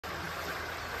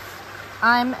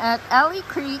I'm at Alley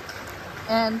Creek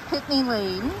and Pitney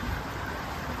Lane.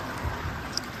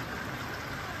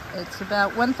 It's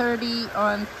about 1:30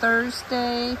 on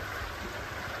Thursday,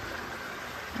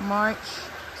 March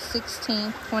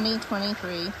 16th,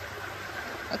 2023.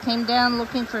 I came down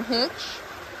looking for Hitch,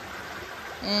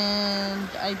 and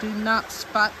I do not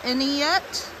spot any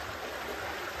yet.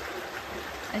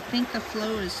 I think the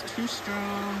flow is too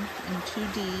strong and too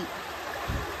deep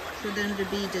for them to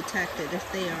be detected if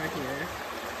they are here.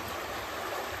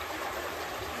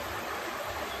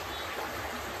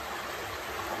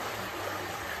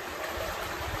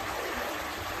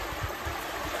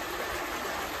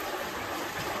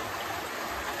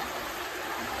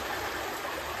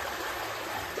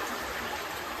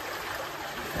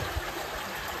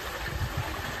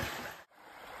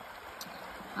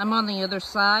 I'm on the other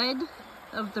side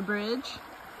of the bridge.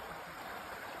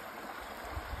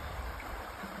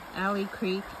 Alley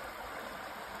Creek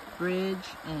Bridge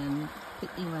and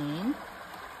Pitney Lane.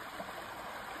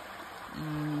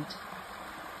 And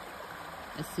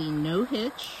I see no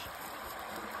hitch.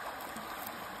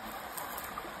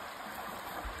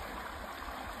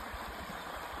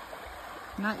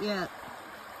 Not yet.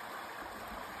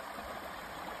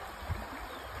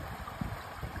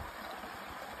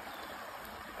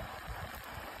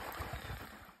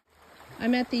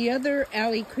 I'm at the other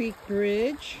Alley Creek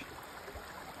Bridge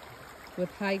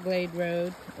with High Glade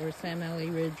Road or Sam Alley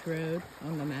Ridge Road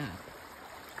on the map.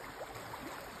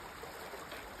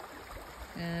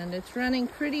 And it's running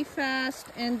pretty fast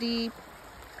and deep.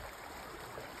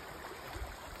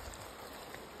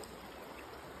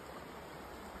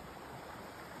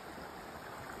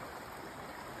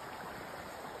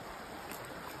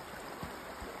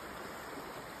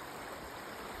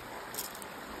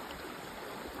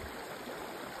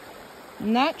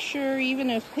 Not sure even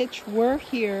if Hitch were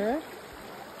here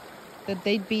that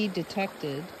they'd be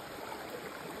detected.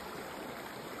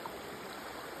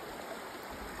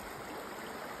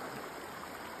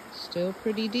 Still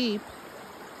pretty deep.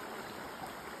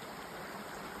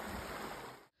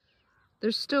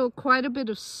 There's still quite a bit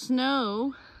of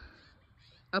snow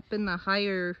up in the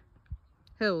higher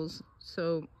hills,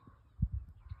 so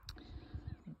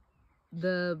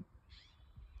the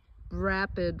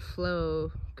rapid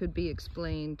flow could be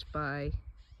explained by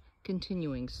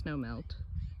continuing snowmelt.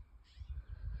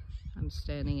 I'm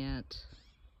standing at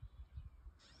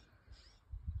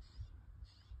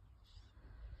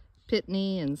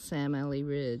Pitney and Sam Alley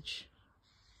Ridge.